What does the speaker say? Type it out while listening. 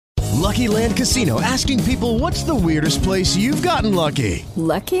Lucky Land Casino, asking people, what's the weirdest place you've gotten lucky?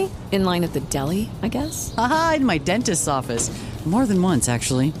 Lucky? In line at the deli, I guess? Aha, in my dentist's office. More than once,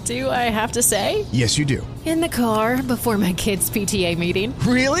 actually. Do I have to say? Yes, you do. In the car before my kids' PTA meeting.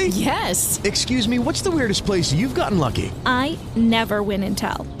 Really? Yes. Excuse me, what's the weirdest place you've gotten lucky? I never win and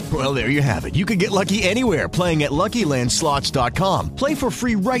tell. Well, there you have it. You can get lucky anywhere, playing at LuckyLandSlots.com. Play for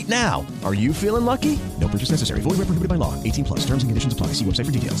free right now. Are you feeling lucky? No purchase necessary. Void where prohibited by law. 18 plus. Terms and conditions apply. See website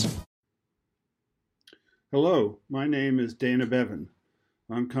for details. Hello, my name is Dana Bevan.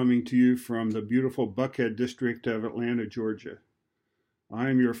 I'm coming to you from the beautiful Buckhead district of Atlanta, Georgia. I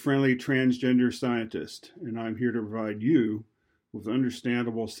am your friendly transgender scientist, and I'm here to provide you with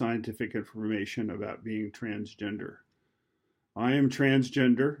understandable scientific information about being transgender. I am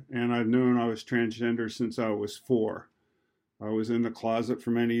transgender, and I've known I was transgender since I was 4. I was in the closet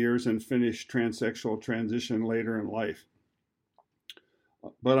for many years and finished transsexual transition later in life.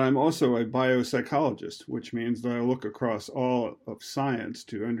 But I'm also a biopsychologist, which means that I look across all of science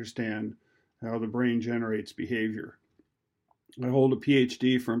to understand how the brain generates behavior. I hold a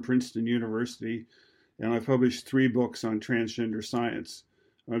PhD from Princeton University, and I published 3 books on transgender science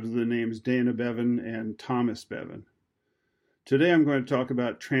under the names Dana Bevan and Thomas Bevan. Today I'm going to talk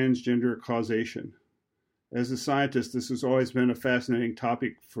about transgender causation. As a scientist, this has always been a fascinating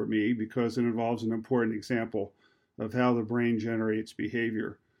topic for me because it involves an important example of how the brain generates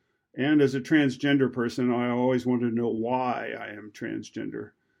behavior. And as a transgender person, I always wanted to know why I am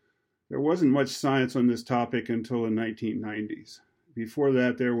transgender. There wasn't much science on this topic until the 1990s. Before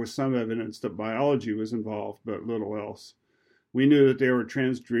that, there was some evidence that biology was involved, but little else. We knew that there were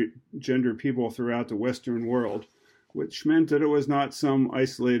transgender people throughout the Western world, which meant that it was not some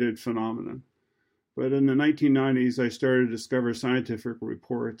isolated phenomenon. But in the 1990s, I started to discover scientific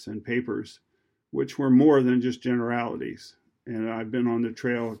reports and papers, which were more than just generalities. And I've been on the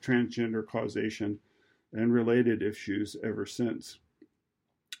trail of transgender causation and related issues ever since.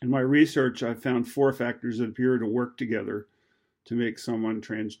 In my research, I've found 4 factors that appear to work together to make someone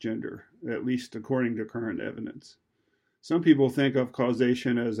transgender, at least according to current evidence. Some people think of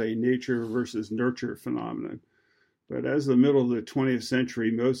causation as a nature versus nurture phenomenon, but as the middle of the 20th century,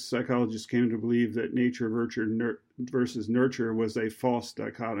 most psychologists came to believe that nature versus nurture was a false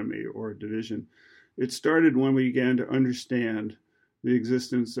dichotomy or division. It started when we began to understand the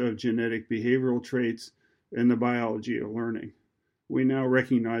existence of genetic behavioral traits and the biology of learning. We now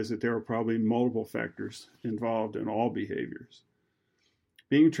recognize that there are probably multiple factors involved in all behaviors.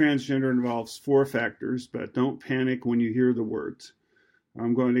 Being transgender involves 4 factors, but don't panic when you hear the words.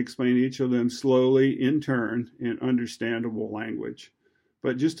 I'm going to explain each of them slowly in turn in understandable language.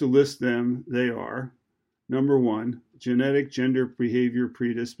 But just to list them, they are: number 1, genetic gender behavior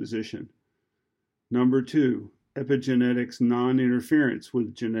predisposition. Number 2, epigenetics non-interference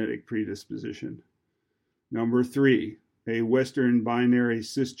with genetic predisposition. Number 3, a Western binary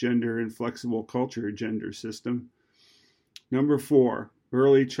cisgender and flexible culture gender system. Number 4,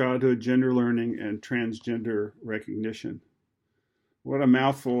 early childhood gender learning and transgender recognition. What a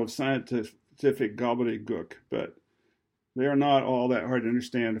mouthful of scientific gobbledygook, but they are not all that hard to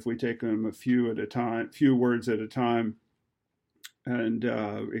understand if we take them a few words at a time, and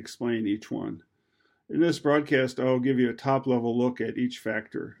explain each one. In this broadcast, I will give you a top-level look at each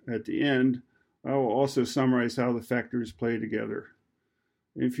factor. At the end, I will also summarize how the factors play together.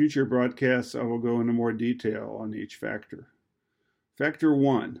 In future broadcasts, I will go into more detail on each factor. Factor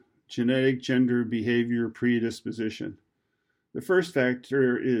 1, genetic gender behavior predisposition. The first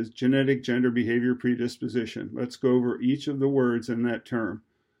factor is genetic gender behavior predisposition. Let's go over each of the words in that term.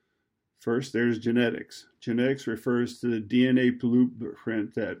 First, there's genetics. Genetics refers to the DNA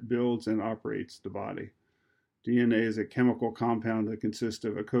blueprint that builds and operates the body. DNA is a chemical compound that consists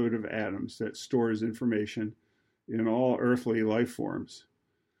of a code of atoms that stores information in all earthly life forms.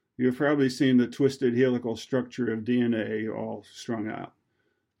 You've probably seen the twisted helical structure of DNA all strung out,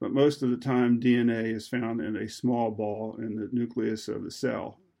 but most of the time DNA is found in a small ball in the nucleus of the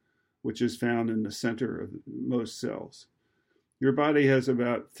cell, which is found in the center of most cells. Your body has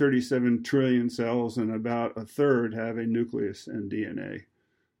about 37 trillion cells, and about a third have a nucleus and DNA.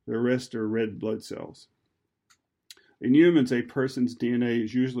 The rest are red blood cells. In humans, a person's DNA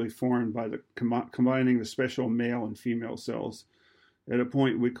is usually formed by combining the special male and female cells at a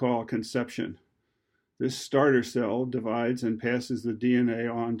point we call conception. This starter cell divides and passes the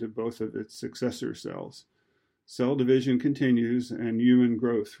DNA on to both of its successor cells. Cell division continues and human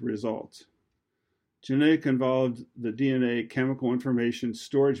growth results. Genetic involved the DNA chemical information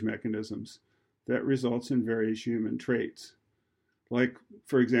storage mechanisms that results in various human traits, like,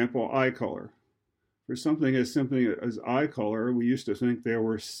 for example, eye color. For something as simple as eye color, we used to think there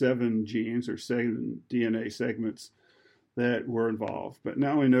were 7 genes or 7 DNA segments that were involved. But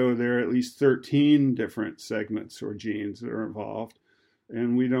now we know there are at least 13 different segments or genes that are involved,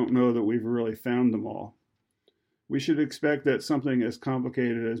 and we don't know that we've really found them all. We should expect that something as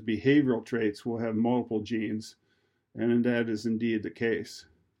complicated as behavioral traits will have multiple genes, and that is indeed the case.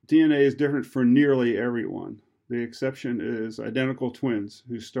 DNA is different for nearly everyone. The exception is identical twins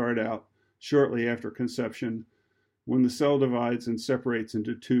who start out shortly after conception when the cell divides and separates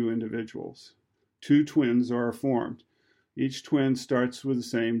into 2 individuals. 2 twins are formed. Each twin starts with the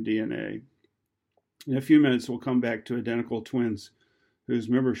same DNA. In a few minutes, we'll come back to identical twins whose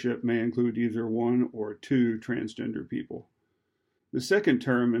membership may include either 1 or 2 transgender people. The second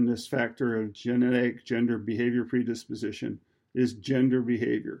term in this factor of genetic gender behavior predisposition is gender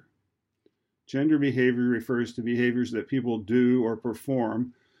behavior. Gender behavior refers to behaviors that people do or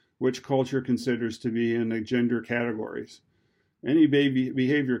perform which culture considers to be in the gender categories. Any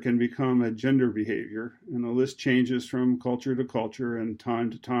behavior can become a gender behavior, and the list changes from culture to culture and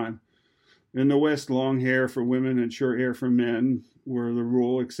time to time. In the West, long hair for women and short hair for men were the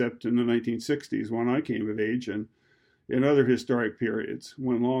rule, except in the 1960s when I came of age, and in other historic periods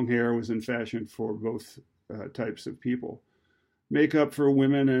when long hair was in fashion for both types of people. Makeup for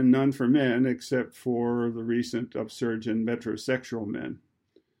women and none for men, except for the recent upsurge in metrosexual men.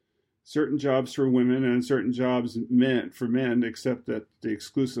 Certain jobs for women and certain jobs for men, except that the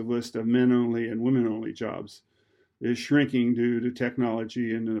exclusive list of men-only and women-only jobs is shrinking due to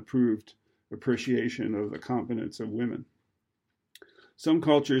technology and an improved appreciation of the competence of women. Some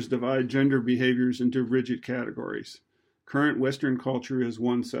cultures divide gender behaviors into rigid categories. Current Western culture is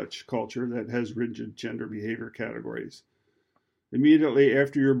one such culture that has rigid gender behavior categories. Immediately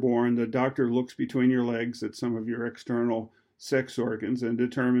after you're born, the doctor looks between your legs at some of your external sex organs and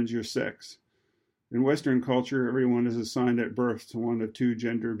determines your sex. In Western culture, everyone is assigned at birth to one of 2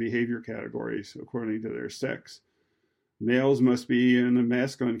 gender behavior categories according to their sex. Males must be in the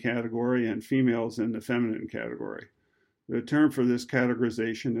masculine category and females in the feminine category. The term for this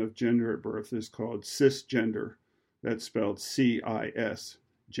categorization of gender at birth is called cisgender. That's spelled C-I-S,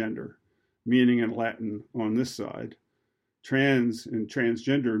 gender, meaning in Latin on this side. Trans in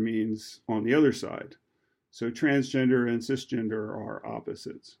transgender means on the other side. So transgender and cisgender are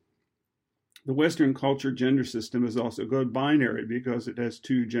opposites. The Western culture gender system is also called binary because it has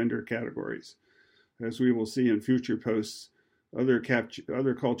 2 gender categories. As we will see in future posts, other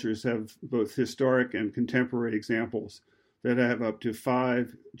cultures have both historic and contemporary examples that have up to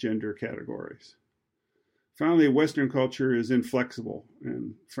 5 gender categories. Finally, Western culture is inflexible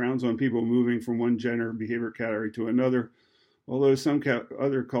and frowns on people moving from one gender behavior category to another, although some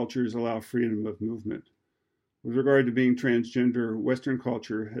other cultures allow freedom of movement. With regard to being transgender, Western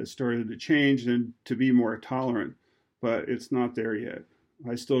culture has started to change and to be more tolerant, but it's not there yet.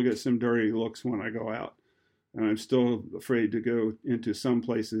 I still get some dirty looks when I go out, and I'm still afraid to go into some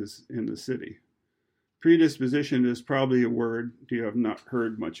places in the city. Predisposition is probably a word you have not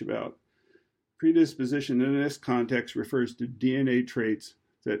heard much about. Predisposition in this context refers to DNA traits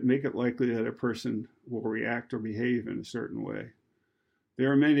that make it likely that a person will react or behave in a certain way.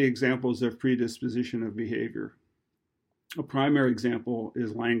 There are many examples of predisposition of behavior. A primary example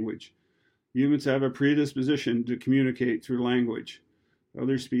is language. Humans have a predisposition to communicate through language.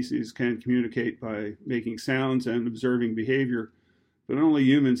 Other species can communicate by making sounds and observing behavior, but only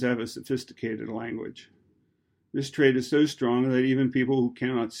humans have a sophisticated language. This trait is so strong that even people who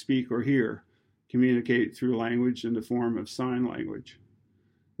cannot speak or hear communicate through language in the form of sign language.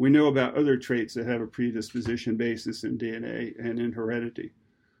 We know about other traits that have a predisposition basis in DNA and in heredity.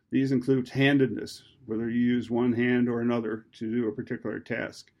 These include handedness, whether you use one hand or another to do a particular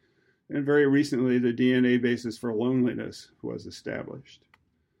task. And very recently, the DNA basis for loneliness was established.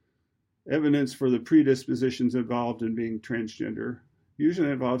 Evidence for the predispositions involved in being transgender usually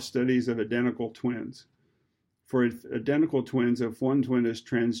involves studies of identical twins. For identical twins, if one twin is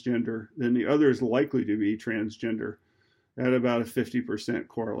transgender, then the other is likely to be transgender at about a 50%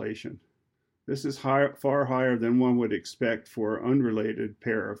 correlation. This is far higher than one would expect for an unrelated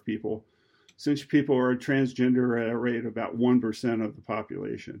pair of people, since people are transgender at a rate of about 1% of the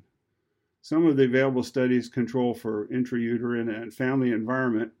population. Some of the available studies control for intrauterine and family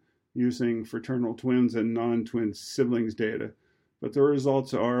environment using fraternal twins and non-twin siblings data, but the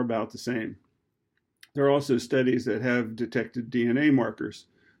results are about the same. There are also studies that have detected DNA markers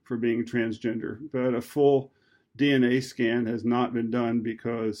for being transgender, but a full DNA scan has not been done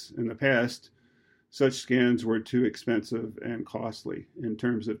because, in the past, such scans were too expensive and costly in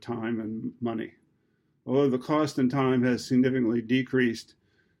terms of time and money. Although the cost and time has significantly decreased,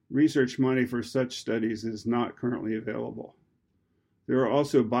 Research money for such studies is not currently available. There are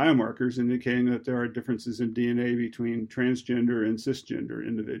also biomarkers indicating that there are differences in DNA between transgender and cisgender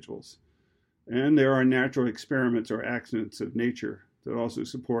individuals. And there are natural experiments or accidents of nature that also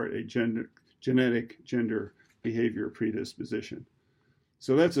support a genetic gender behavior predisposition.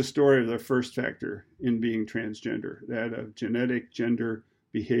 So that's the story of the first factor in being transgender, that of genetic gender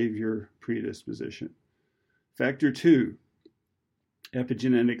behavior predisposition. Factor 2,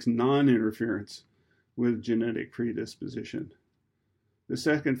 epigenetics non-interference with genetic predisposition. The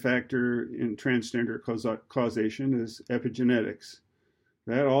second factor in transgender causation is epigenetics.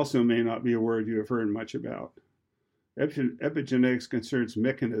 That also may not be a word you have heard much about. Epigenetics concerns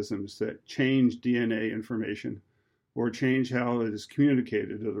mechanisms that change DNA information or change how it is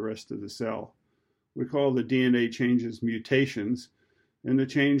communicated to the rest of the cell. We call the DNA changes mutations, and the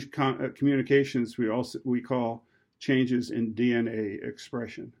change communications we call changes in DNA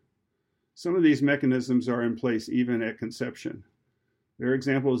expression. Some of these mechanisms are in place even at conception. There are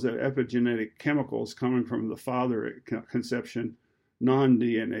examples of epigenetic chemicals coming from the father at conception,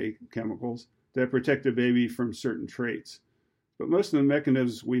 non-DNA chemicals, that protect a baby from certain traits. But most of the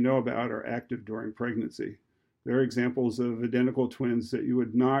mechanisms we know about are active during pregnancy. There are examples of identical twins that you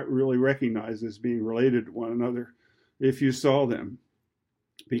would not really recognize as being related to one another if you saw them,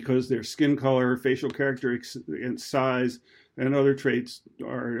 because their skin color, facial characteristics, and size, and other traits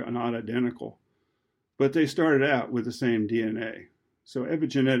are not identical. But they started out with the same DNA. So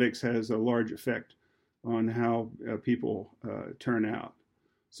epigenetics has a large effect on how people turn out.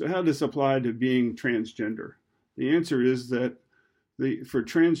 So how does this apply to being transgender? The answer is that for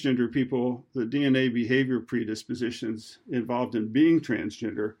transgender people, the DNA behavior predispositions involved in being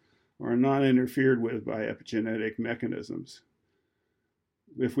transgender are not interfered with by epigenetic mechanisms.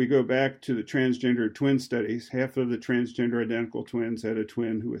 If we go back to the transgender twin studies, half of the transgender identical twins had a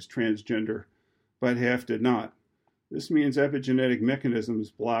twin who was transgender, but half did not. This means epigenetic mechanisms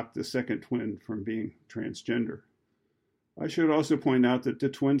block the second twin from being transgender. I should also point out that the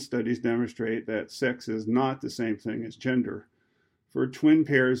twin studies demonstrate that sex is not the same thing as gender. For twin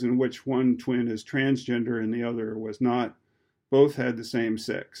pairs in which one twin is transgender and the other was not, both had the same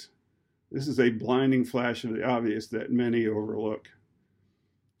sex. This is a blinding flash of the obvious that many overlook.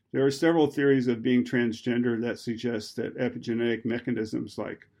 There are several theories of being transgender that suggest that epigenetic mechanisms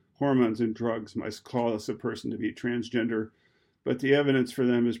like hormones and drugs might cause a person to be transgender, but the evidence for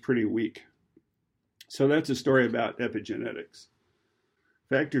them is pretty weak. So that's a story about epigenetics.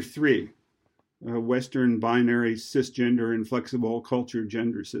 Factor 3, a Western binary cisgender inflexible culture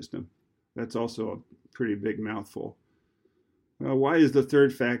gender system. That's also a pretty big mouthful. Why is the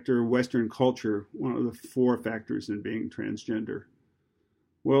third factor, Western culture, one of the 4 factors in being transgender?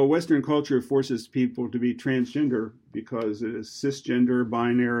 Well, Western culture forces people to be transgender because it is cisgender,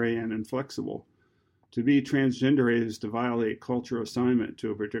 binary, and inflexible. To be transgender is to violate cultural assignment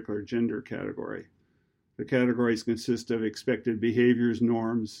to a particular gender category. The categories consist of expected behaviors,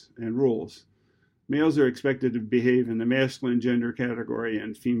 norms, and rules. Males are expected to behave in the masculine gender category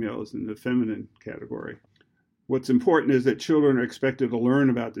and females in the feminine category. What's important is that children are expected to learn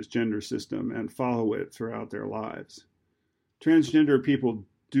about this gender system and follow it throughout their lives. Transgender people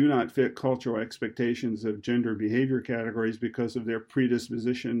do not fit cultural expectations of gender behavior categories because of their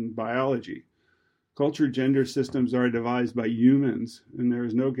predisposition biology. Culture gender systems are devised by humans, and there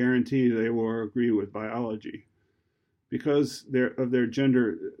is no guarantee they will agree with biology. Because of their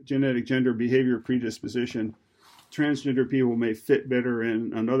genetic gender behavior predisposition, transgender people may fit better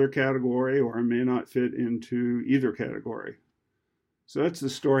in another category or may not fit into either category. So that's the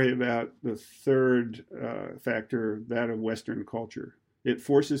story about the third factor, that of Western culture. It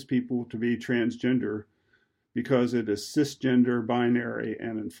forces people to be transgender because it is cisgender, binary,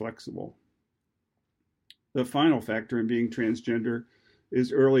 and inflexible. The final factor in being transgender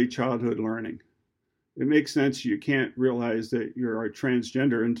is early childhood learning. It makes sense you can't realize that you're a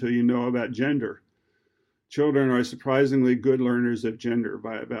transgender until you know about gender. Children are surprisingly good learners of gender.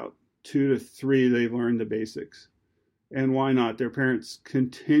 By about 2 to 3, they learn the basics. And why not? Their parents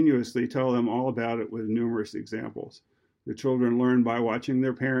continuously tell them all about it with numerous examples. The children learn by watching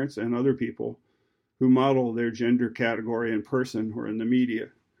their parents and other people who model their gender category in person or in the media.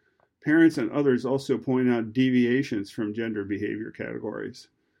 Parents and others also point out deviations from gender behavior categories,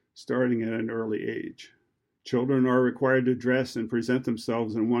 starting at an early age. Children are required to dress and present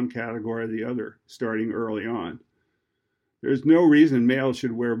themselves in one category or the other, starting early on. There's no reason males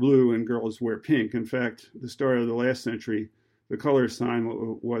should wear blue and girls wear pink. In fact, the start of the last century, the color sign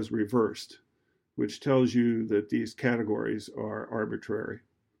was reversed, which tells you that these categories are arbitrary.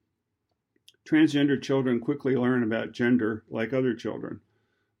 Transgender children quickly learn about gender like other children.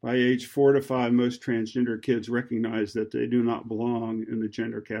 By age 4 to 5, most transgender kids recognize that they do not belong in the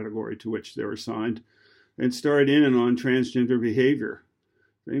gender category to which they were assigned and start in and on transgender behavior.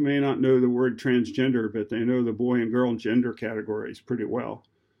 They may not know the word transgender, but they know the boy and girl gender categories pretty well.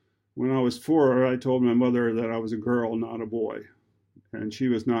 When I was 4, I told my mother that I was a girl, not a boy, and she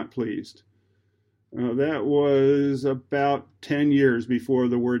was not pleased. That was about 10 years before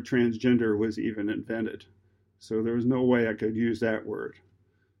the word transgender was even invented, so there was no way I could use that word.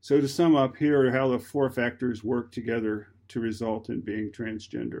 So to sum up, here are how the 4 factors work together to result in being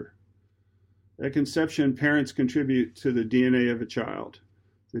transgender. At conception, parents contribute to the DNA of a child.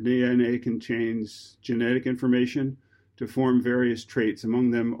 The DNA contains genetic information to form various traits.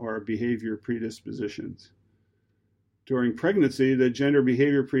 Among them are behavior predispositions. During pregnancy, the gender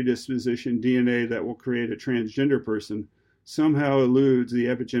behavior predisposition DNA that will create a transgender person somehow eludes the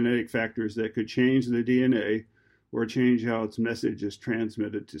epigenetic factors that could change the DNA or change how its message is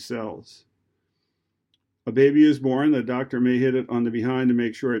transmitted to cells. A baby is born, the doctor may hit it on the behind to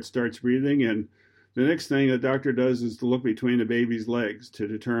make sure it starts breathing, and the next thing the doctor does is to look between the baby's legs to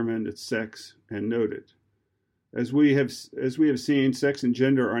determine its sex and note it. As we have seen, sex and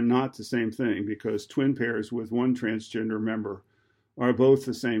gender are not the same thing because twin pairs with one transgender member are both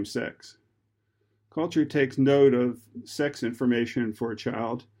the same sex. Culture takes note of sex information for a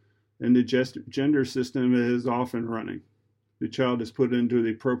child, and the gender system is often running. The child is put into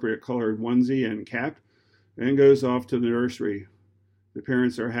the appropriate colored onesie and cap and goes off to the nursery. The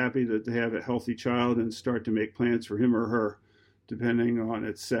parents are happy that they have a healthy child and start to make plans for him or her, depending on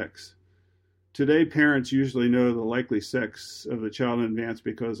its sex. Today, parents usually know the likely sex of the child in advance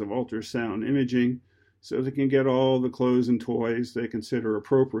because of ultrasound imaging, so they can get all the clothes and toys they consider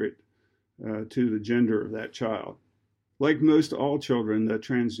appropriate to the gender of that child. Like most all children, the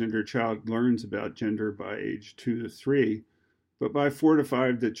transgender child learns about gender by age 2 to 3, but by 4 to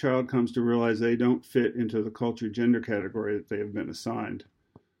 5, the child comes to realize they don't fit into the cultured gender category that they have been assigned.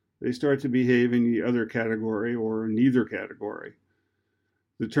 They start to behave in the other category or neither category.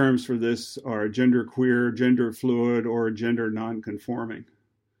 The terms for this are genderqueer, gender fluid, or gender nonconforming.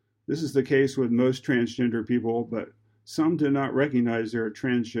 This is the case with most transgender people, but some do not recognize they are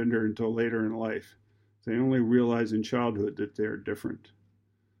transgender until later in life. They only realize in childhood that they are different.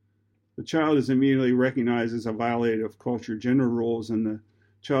 The child is immediately recognized as a violator of culture gender rules, and the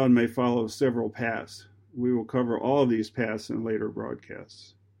child may follow several paths. We will cover all of these paths in later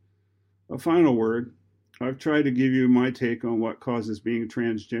broadcasts. A final word. I've tried to give you my take on what causes being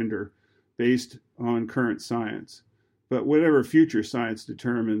transgender based on current science. But whatever future science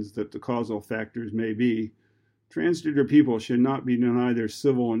determines that the causal factors may be, transgender people should not be denied their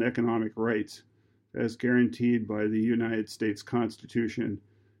civil and economic rights as guaranteed by the United States Constitution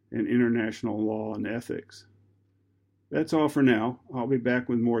and international law and ethics. That's all for now. I'll be back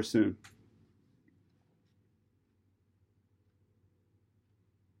with more soon.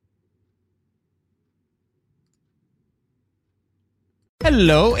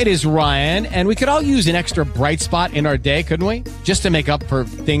 Hello, it is Ryan, and we could all use an extra bright spot in our day, couldn't we? Just to make up for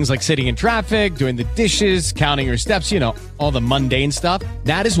things like sitting in traffic, doing the dishes, counting your steps, all the mundane stuff.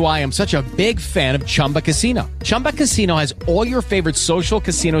 That is why I'm such a big fan of Chumba Casino. Chumba Casino has all your favorite social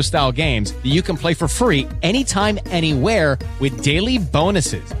casino-style games that you can play for free anytime, anywhere with daily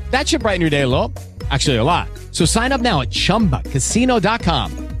bonuses. That should brighten your day a little. Actually, a lot. So sign up now at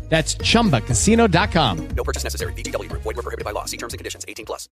ChumbaCasino.com. That's ChumbaCasino.com. No purchase necessary. VGW Group. Void where prohibited by law. See terms and conditions. 18+.